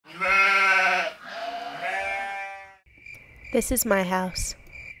This is my house,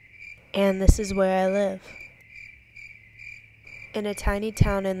 and this is where I live, in a tiny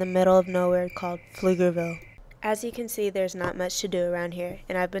town in the middle of nowhere called Pflugerville. As you can see, there's not much to do around here,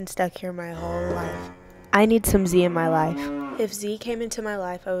 and I've been stuck here my whole life. I need some Z in my life. If Z came into my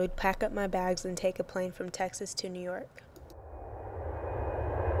life, I would pack up my bags and take a plane from Texas to New York.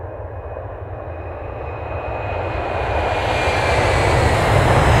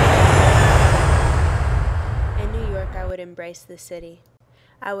 In New York, I would embrace the city.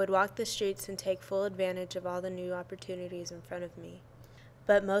 I would walk the streets and take full advantage of all the new opportunities in front of me.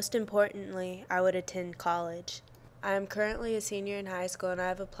 But most importantly, I would attend college. I am currently a senior in high school, and I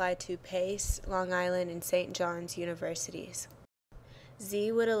have applied to Pace, Long Island, and St. John's universities.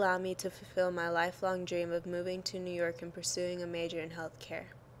 Z would allow me to fulfill my lifelong dream of moving to New York and pursuing a major in healthcare.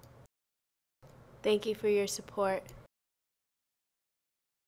 Thank you for your support.